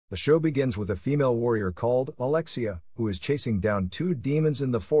The show begins with a female warrior called Alexia, who is chasing down two demons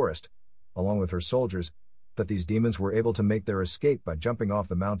in the forest, along with her soldiers, but these demons were able to make their escape by jumping off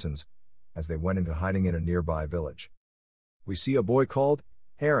the mountains, as they went into hiding in a nearby village. We see a boy called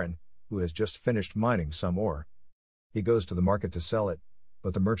Heron, who has just finished mining some ore. He goes to the market to sell it,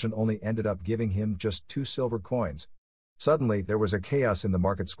 but the merchant only ended up giving him just 2 silver coins. Suddenly, there was a chaos in the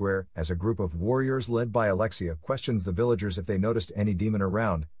market square as a group of warriors led by Alexia questions the villagers if they noticed any demon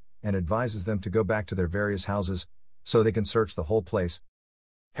around, and advises them to go back to their various houses, so they can search the whole place.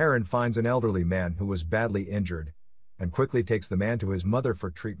 Heron finds an elderly man who was badly injured, and quickly takes the man to his mother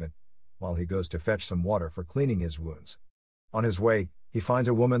for treatment, while he goes to fetch some water for cleaning his wounds. On his way, he finds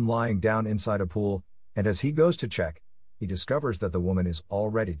a woman lying down inside a pool, and as he goes to check, he discovers that the woman is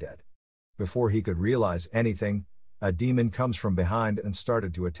already dead. Before he could realize anything, a demon comes from behind and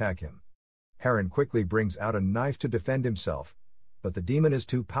started to attack him. Heron quickly brings out a knife to defend himself, but the demon is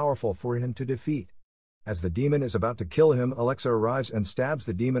too powerful for him to defeat. As the demon is about to kill him, Alexa arrives and stabs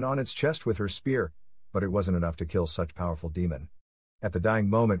the demon on its chest with her spear, but it wasn't enough to kill such powerful demon. At the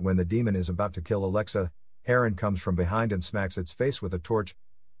dying moment when the demon is about to kill Alexa, Heron comes from behind and smacks its face with a torch,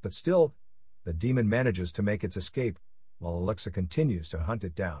 but still, the demon manages to make its escape, while Alexa continues to hunt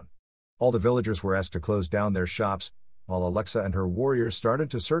it down. All the villagers were asked to close down their shops, while Alexa and her warriors started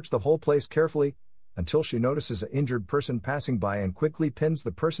to search the whole place carefully, until she notices an injured person passing by and quickly pins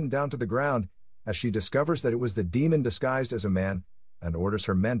the person down to the ground, as she discovers that it was the demon disguised as a man, and orders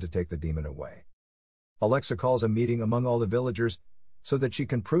her men to take the demon away. Alexa calls a meeting among all the villagers, so that she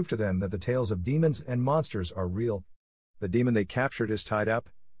can prove to them that the tales of demons and monsters are real. The demon they captured is tied up,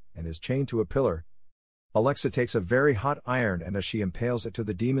 and is chained to a pillar. Alexa takes a very hot iron and as she impales it to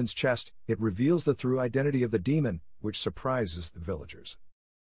the demon's chest, it reveals the true identity of the demon, which surprises the villagers.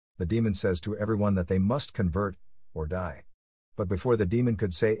 The demon says to everyone that they must convert, or die. But before the demon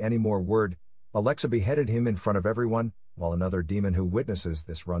could say any more word, Alexa beheaded him in front of everyone, while another demon who witnesses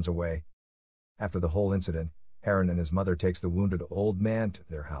this runs away. After the whole incident, Heron and his mother takes the wounded old man to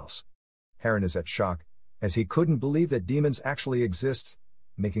their house. Heron is at shock, as he couldn't believe that demons actually exist,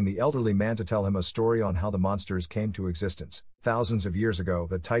 making the elderly man to tell him a story on how the monsters came to existence. Thousands of years ago,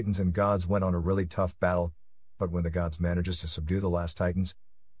 the Titans and gods went on a really tough battle, but when the gods managed to subdue the last Titans,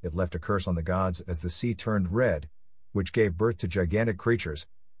 it left a curse on the gods as the sea turned red, which gave birth to gigantic creatures,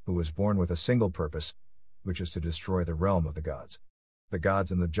 who was born with a single purpose, which is to destroy the realm of the gods. The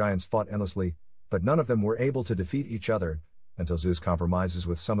gods and the giants fought endlessly, but none of them were able to defeat each other, until Zeus compromises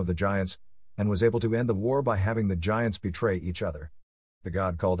with some of the giants, and was able to end the war by having the giants betray each other. The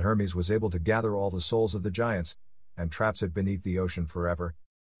god called Hermes was able to gather all the souls of the giants, and traps it beneath the ocean forever.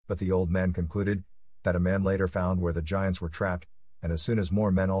 But the old man concluded that a man later found where the giants were trapped, and as soon as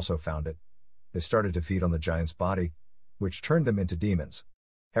more men also found it, they started to feed on the giant's body, which turned them into demons.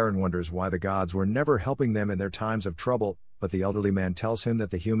 Heron wonders why the gods were never helping them in their times of trouble, but the elderly man tells him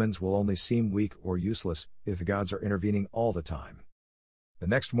that the humans will only seem weak or useless if the gods are intervening all the time. The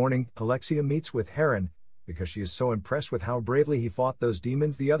next morning, Alexia meets with Heron, because she is so impressed with how bravely he fought those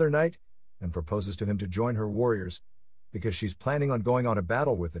demons the other night, and proposes to him to join her warriors, because she's planning on going on a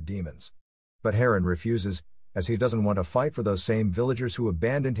battle with the demons. But Heron refuses, as he doesn't want to fight for those same villagers who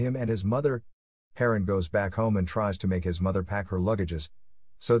abandoned him and his mother. Heron goes back home and tries to make his mother pack her luggages,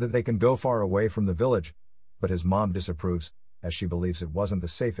 so that they can go far away from the village, but his mom disapproves, as she believes it wasn't the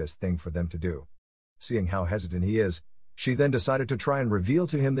safest thing for them to do. Seeing how hesitant he is, she then decided to try and reveal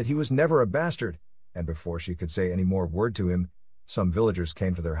to him that he was never a bastard, and before she could say any more word to him, some villagers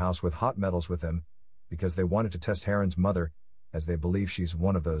came to their house with hot metals with them, because they wanted to test Heron's mother, as they believe she's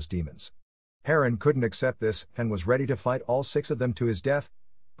one of those demons. Heron couldn't accept this, and was ready to fight all 6 of them to his death,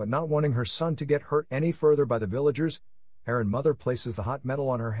 but not wanting her son to get hurt any further by the villagers, Heron's mother places the hot metal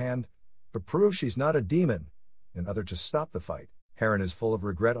on her hand, to prove she's not a demon, in order to stop the fight. Heron is full of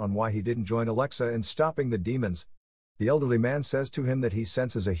regret on why he didn't join Alexa in stopping the demons. The elderly man says to him that he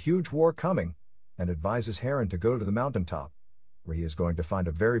senses a huge war coming, and advises Heron to go to the mountaintop, where he is going to find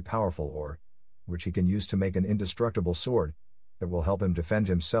a very powerful ore, which he can use to make an indestructible sword, that will help him defend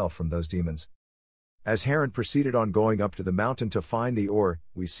himself from those demons. As Heron proceeded on going up to the mountain to find the ore,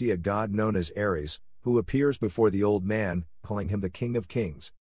 we see a god known as Ares, who appears before the old man, calling him the King of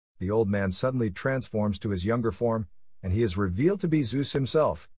Kings. The old man suddenly transforms to his younger form, and he is revealed to be Zeus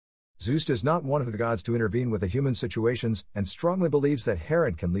himself. Zeus does not want the gods to intervene with the human situations, and strongly believes that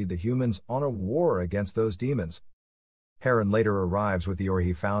Heron can lead the humans on a war against those demons. Heron later arrives with the ore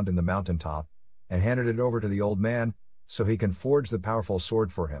he found in the mountaintop, and handed it over to the old man, so he can forge the powerful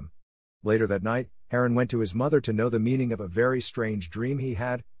sword for him. Later that night, Heron went to his mother to know the meaning of a very strange dream he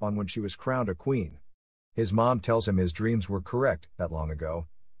had on when she was crowned a queen. His mom tells him his dreams were correct that long ago.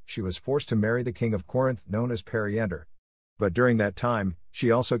 she was forced to marry the king of Corinth known as Periander. But during that time, she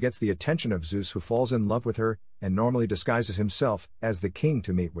also gets the attention of Zeus, who falls in love with her, and normally disguises himself as the king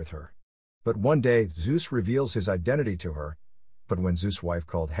to meet with her. But one day, Zeus reveals his identity to her. But when Zeus' wife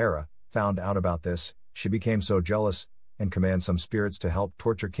called Hera found out about this, she became so jealous, and commands some spirits to help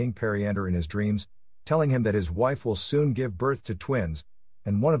torture King Periander in his dreams, telling him that his wife will soon give birth to twins,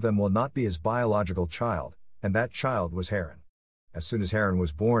 and one of them will not be his biological child, and that child was Heron. As soon as Heron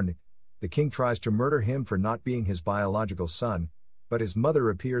was born, the king tries to murder him for not being his biological son, but his mother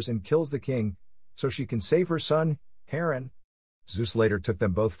appears and kills the king, so she can save her son, Heron. Zeus later took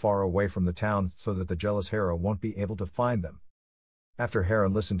them both far away from the town so that the jealous Hera won't be able to find them. After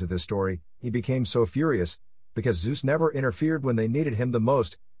Heron listened to this story, he became so furious, because Zeus never interfered when they needed him the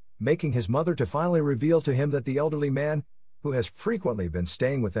most, making his mother to finally reveal to him that the elderly man, who has frequently been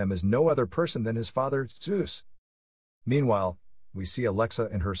staying with them, is no other person than his father, Zeus. Meanwhile, we see Alexa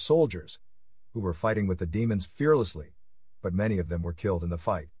and her soldiers, who were fighting with the demons fearlessly, but many of them were killed in the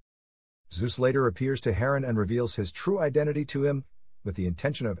fight. Zeus later appears to Heron and reveals his true identity to him, with the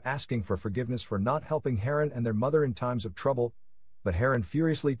intention of asking for forgiveness for not helping Heron and their mother in times of trouble, but Heron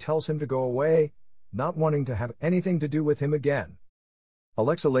furiously tells him to go away, not wanting to have anything to do with him again.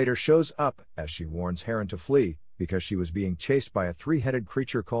 Alexa later shows up, as she warns Heron to flee, because she was being chased by a three-headed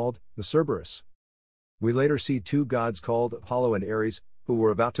creature called the Cerberus. We later see two gods called Apollo and Ares, who were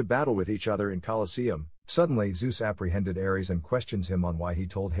about to battle with each other in Colosseum. Suddenly Zeus apprehended Ares and questions him on why he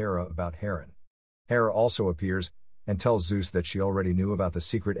told Hera about Heron. Hera also appears, and tells Zeus that she already knew about the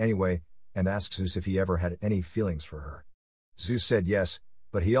secret anyway, and asks Zeus if he ever had any feelings for her. Zeus said yes,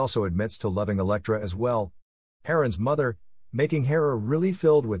 but he also admits to loving Electra as well, Heron's mother, making Hera really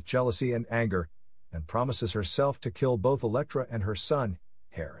filled with jealousy and anger, and promises herself to kill both Electra and her son,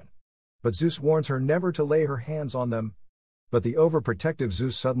 Heron. But Zeus warns her never to lay her hands on them. But the overprotective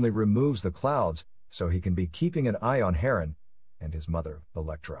Zeus suddenly removes the clouds, so he can be keeping an eye on Heron and his mother,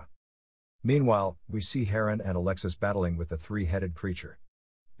 Electra. Meanwhile, we see Heron and Alexis battling with the three-headed creature.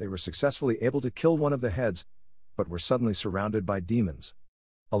 They were successfully able to kill one of the heads, but were suddenly surrounded by demons.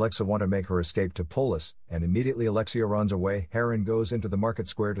 Alexa wants to make her escape to Polis, and immediately Alexia runs away. Heron goes into the market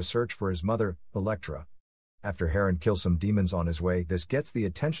square to search for his mother, Electra. After Heron kills some demons on his way, this gets the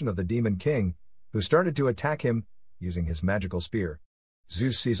attention of the Demon King, who started to attack him, using his magical spear.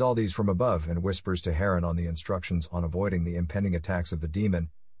 Zeus sees all these from above and whispers to Heron on the instructions on avoiding the impending attacks of the demon,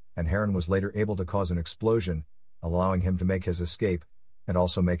 and Heron was later able to cause an explosion, allowing him to make his escape, and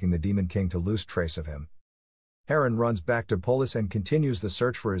also making the Demon King to lose trace of him. Heron runs back to Polis and continues the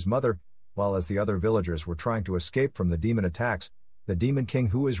search for his mother, while as the other villagers were trying to escape from the demon attacks, the Demon King,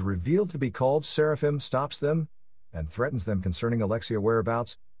 who is revealed to be called Seraphim, stops them, and threatens them concerning Alexia's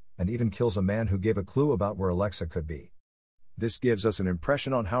whereabouts, and even kills a man who gave a clue about where Alexa could be. This gives us an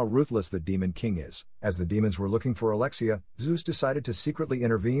impression on how ruthless the Demon King is. As the demons were looking for Alexia, Zeus decided to secretly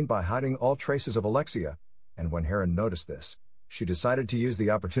intervene by hiding all traces of Alexia, and when Heron noticed this, she decided to use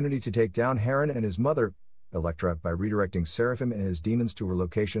the opportunity to take down Heron and his mother, Electra, by redirecting Seraphim and his demons to her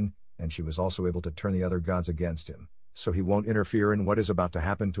location, and she was also able to turn the other gods against him, so he won't interfere in what is about to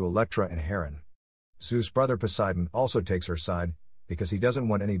happen to Electra and Heron. Zeus' brother Poseidon also takes her side, because he doesn't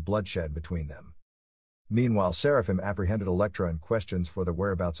want any bloodshed between them. Meanwhile, Seraphim apprehended Electra and questions for the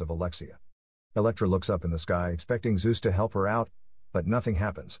whereabouts of Alexia. Electra looks up in the sky expecting Zeus to help her out, but nothing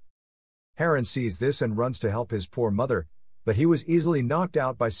happens. Heron sees this and runs to help his poor mother, but he was easily knocked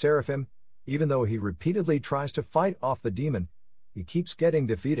out by Seraphim. Even though he repeatedly tries to fight off the demon, he keeps getting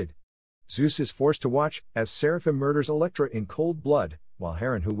defeated. Zeus is forced to watch as Seraphim murders Electra in cold blood, while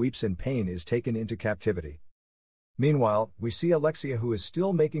Heron, who weeps in pain, is taken into captivity. Meanwhile, we see Alexia, who is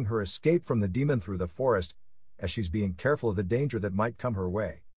still making her escape from the demon through the forest, as she's being careful of the danger that might come her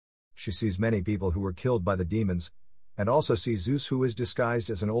way. She sees many people who were killed by the demons, and also sees Zeus, who is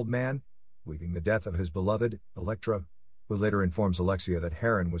disguised as an old man, weeping the death of his beloved, Electra, who later informs Alexia that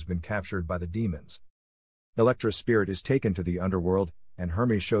Heron was been captured by the demons. Electra's spirit is taken to the underworld, and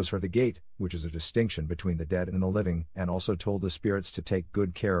Hermes shows her the gate, which is a distinction between the dead and the living, and also told the spirits to take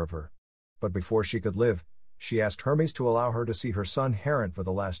good care of her. But before she could live, she asked Hermes to allow her to see her son Heron for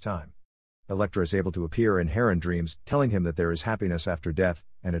the last time. Electra is able to appear in Heron dreams, telling him that there is happiness after death,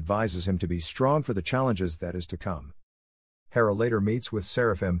 and advises him to be strong for the challenges that is to come. Hera later meets with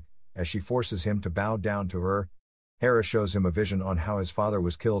Seraphim, as she forces him to bow down to her. Hera shows him a vision on how his father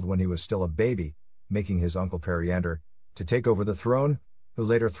was killed when he was still a baby, making his uncle Periander to take over the throne, who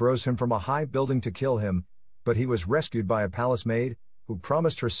later throws him from a high building to kill him, but he was rescued by a palace maid, who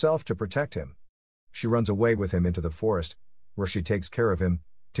promised herself to protect him. She runs away with him into the forest, where she takes care of him,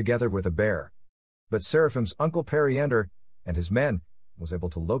 together with a bear. But Seraphim's uncle Periander and his men was able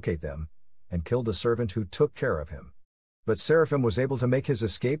to locate them, and killed the servant who took care of him. But Seraphim was able to make his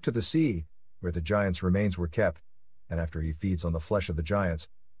escape to the sea, where the giant's remains were kept, and after he feeds on the flesh of the giants,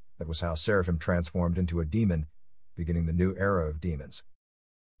 that was how Seraphim transformed into a demon, beginning the new era of demons.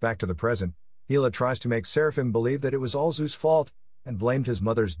 Back to the present, Hela tries to make Seraphim believe that it was all Zeus' fault, and blamed his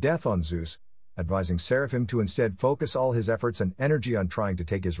mother's death on Zeus, advising Seraphim to instead focus all his efforts and energy on trying to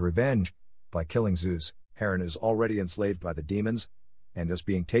take his revenge by killing Zeus. Heron is already enslaved by the demons, and is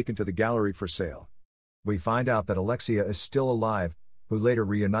being taken to the gallery for sale. We find out that Alexia is still alive, who later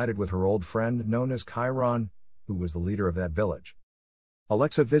reunited with her old friend known as Chiron, who was the leader of that village.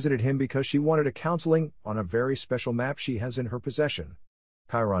 Alexa visited him because she wanted a counseling on a very special map she has in her possession.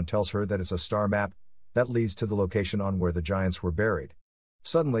 Chiron tells her that it's a star map that leads to the location on where the giants were buried.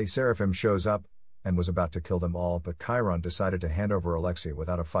 Suddenly Seraphim shows up, and was about to kill them all, but Chiron decided to hand over Alexia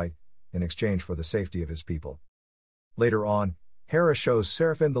without a fight, in exchange for the safety of his people. Later on, Hera shows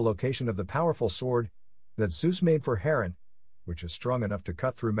Seraphim the location of the powerful sword that Zeus made for Heron, which is strong enough to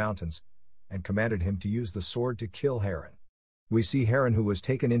cut through mountains, and commanded him to use the sword to kill Heron. We see Heron, who was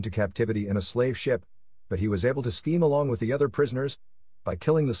taken into captivity in a slave ship, but he was able to scheme along with the other prisoners by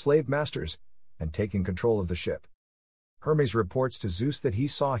killing the slave masters and taking control of the ship. Hermes reports to Zeus that he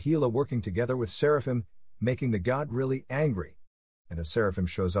saw Hela working together with Seraphim, making the god really angry. And as Seraphim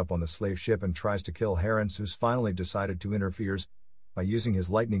shows up on the slave ship and tries to kill Heron, Zeus finally decided to interfere by using his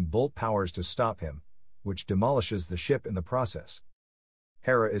lightning bolt powers to stop him, which demolishes the ship in the process.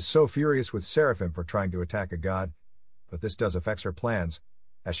 Hera is so furious with Seraphim for trying to attack a god, but this does affect her plans,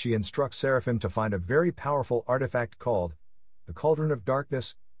 as she instructs Seraphim to find a very powerful artifact called the Cauldron of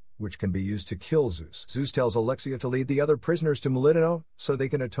Darkness, which can be used to kill Zeus. Zeus tells Alexia to lead the other prisoners to Melitano so they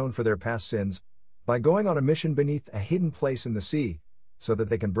can atone for their past sins, by going on a mission beneath a hidden place in the sea, so that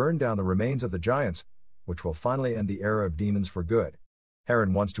they can burn down the remains of the giants, which will finally end the era of demons for good.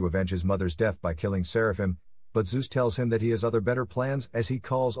 Heron wants to avenge his mother's death by killing Seraphim, but Zeus tells him that he has other better plans, as he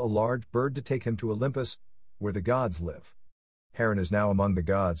calls a large bird to take him to Olympus, where the gods live. Heron is now among the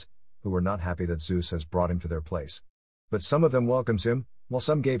gods, who are not happy that Zeus has brought him to their place. But some of them welcomes him, while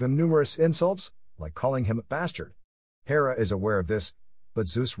some gave him numerous insults, like calling him a bastard. Hera is aware of this, but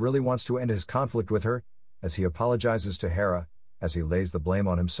Zeus really wants to end his conflict with her, as he apologizes to Hera, as he lays the blame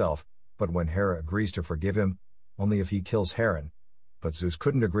on himself, but when Hera agrees to forgive him, only if he kills Heron. But Zeus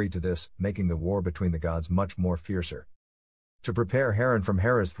couldn't agree to this, making the war between the gods much more fiercer. To prepare Heron from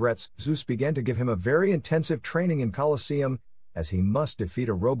Hera's threats, Zeus began to give him a very intensive training in Colosseum, as he must defeat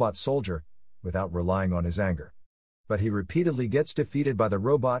a robot soldier, without relying on his anger. But he repeatedly gets defeated by the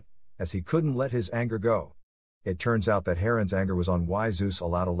robot, as he couldn't let his anger go. It turns out that Heron's anger was on why Zeus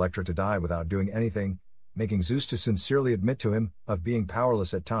allowed Electra to die without doing anything, making Zeus to sincerely admit to him of being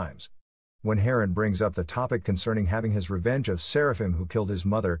powerless at times. When Heron brings up the topic concerning having his revenge of Seraphim who killed his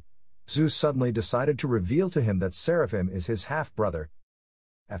mother, Zeus suddenly decided to reveal to him that Seraphim is his half-brother.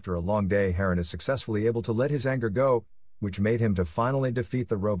 After a long day, Heron is successfully able to let his anger go, which made him to finally defeat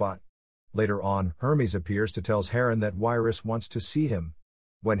the robot. Later on, Hermes appears to tell Heron that Wyrus wants to see him.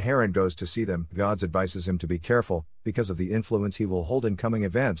 When Heron goes to see them, Gods advises him to be careful, because of the influence he will hold in coming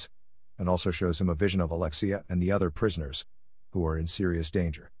events, and also shows him a vision of Alexia and the other prisoners, who are in serious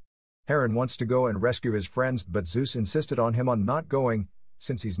danger. Heron wants to go and rescue his friends, but Zeus insisted on him on not going,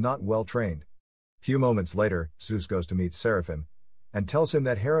 since he's not well trained. Few moments later, Zeus goes to meet Seraphim, and tells him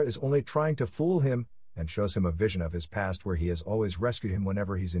that Hera is only trying to fool him, and shows him a vision of his past where he has always rescued him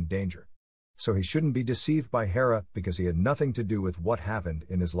whenever he's in danger. So he shouldn't be deceived by Hera, because he had nothing to do with what happened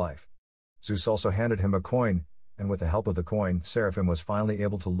in his life. Zeus also handed him a coin, and with the help of the coin, Seraphim was finally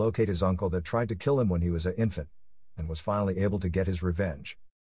able to locate his uncle that tried to kill him when he was an infant, and was finally able to get his revenge.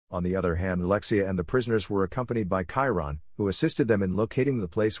 On the other hand, Alexia and the prisoners were accompanied by Chiron, who assisted them in locating the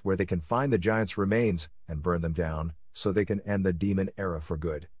place where they can find the giants' remains, and burn them down, so they can end the demon era for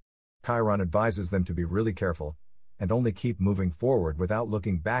good. Chiron advises them to be really careful, and only keep moving forward without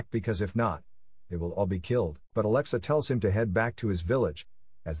looking back, because if not, they will all be killed. But Alexa tells him to head back to his village,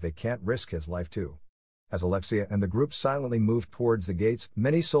 as they can't risk his life too. As Alexia and the group silently moved towards the gates,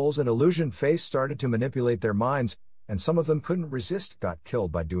 many souls in illusion face started to manipulate their minds, and some of them couldn't resist, got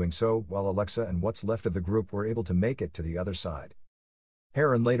killed by doing so, while Alexa and what's left of the group were able to make it to the other side.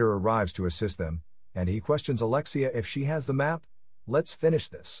 Heron later arrives to assist them, and he questions Alexia if she has the map. Let's finish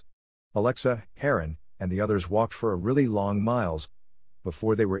this. Alexa, Heron, and the others walked for a really long miles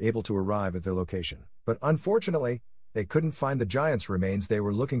before they were able to arrive at their location. But unfortunately, they couldn't find the giants' remains they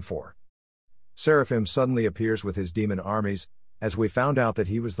were looking for. Seraphim suddenly appears with his demon armies, as we found out that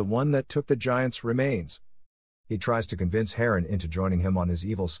he was the one that took the giants' remains. He tries to convince Heron into joining him on his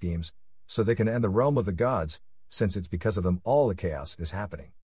evil schemes, so they can end the realm of the gods, since it's because of them all the chaos is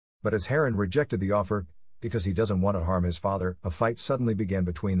happening. But as Heron rejected the offer, because he doesn't want to harm his father, a fight suddenly began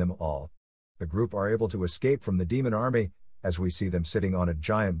between them all. The group are able to escape from the demon army, as we see them sitting on a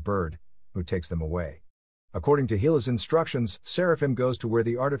giant bird, who takes them away. According to Gila's instructions, Seraphim goes to where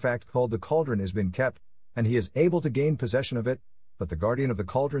the artifact called the cauldron has been kept, and he is able to gain possession of it, but the guardian of the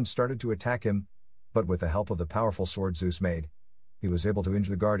cauldron started to attack him, but with the help of the powerful sword Zeus made, he was able to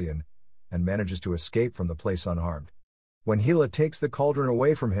injure the guardian, and manages to escape from the place unharmed. When Gila takes the cauldron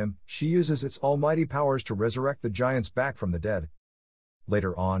away from him, she uses its almighty powers to resurrect the giants back from the dead.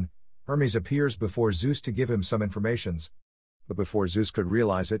 Later on, Hermes appears before Zeus to give him some informations. But before Zeus could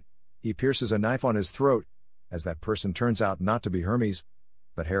realize it, he pierces a knife on his throat, as that person turns out not to be Hermes,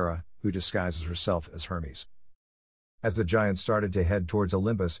 but Hera, who disguises herself as Hermes. As the giants started to head towards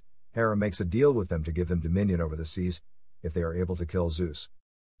Olympus, Hera makes a deal with them to give them dominion over the seas, if they are able to kill Zeus.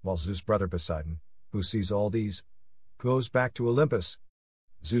 While Zeus' brother Poseidon, who sees all these, goes back to Olympus.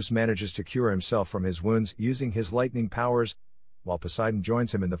 Zeus manages to cure himself from his wounds using his lightning powers, while Poseidon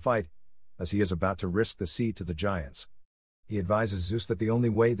joins him in the fight, as he is about to risk the sea to the giants. He advises Zeus that the only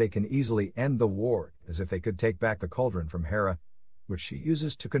way they can easily end the war is if they could take back the cauldron from Hera, which she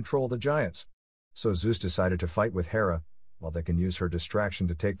uses to control the giants. So Zeus decided to fight with Hera, while they can use her distraction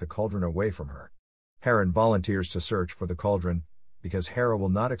to take the cauldron away from her. Heron volunteers to search for the cauldron, because Hera will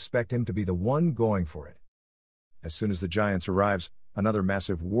not expect him to be the one going for it. As soon as the giants arrives, another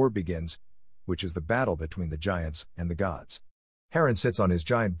massive war begins, which is the battle between the giants and the gods. Heron sits on his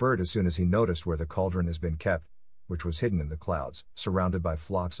giant bird as soon as he noticed where the cauldron has been kept, which was hidden in the clouds, surrounded by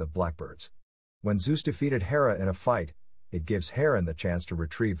flocks of blackbirds. When Zeus defeated Hera in a fight, it gives Heron the chance to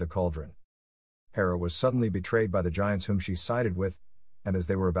retrieve the cauldron. Hera was suddenly betrayed by the giants whom she sided with, and as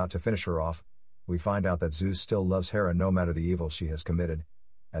they were about to finish her off, we find out that Zeus still loves Hera no matter the evil she has committed,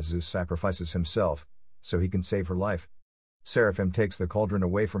 as Zeus sacrifices himself, so he can save her life. Seraphim takes the cauldron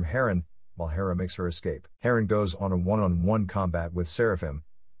away from Heron, while Hera makes her escape. Heron goes on a one-on-one combat with Seraphim,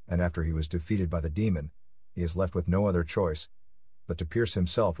 and after he was defeated by the demon, he is left with no other choice but to pierce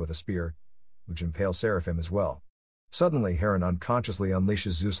himself with a spear, which impales Seraphim as well. Suddenly Heron unconsciously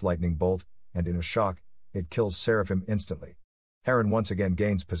unleashes Zeus' lightning bolt, and in a shock, it kills Seraphim instantly. Heron once again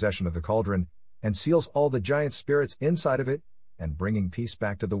gains possession of the cauldron, and seals all the giant spirits inside of it, and bringing peace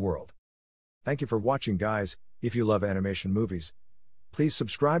back to the world. Thank you for watching, guys. If you love animation movies, please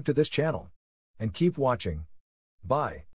subscribe to this channel. And keep watching. Bye.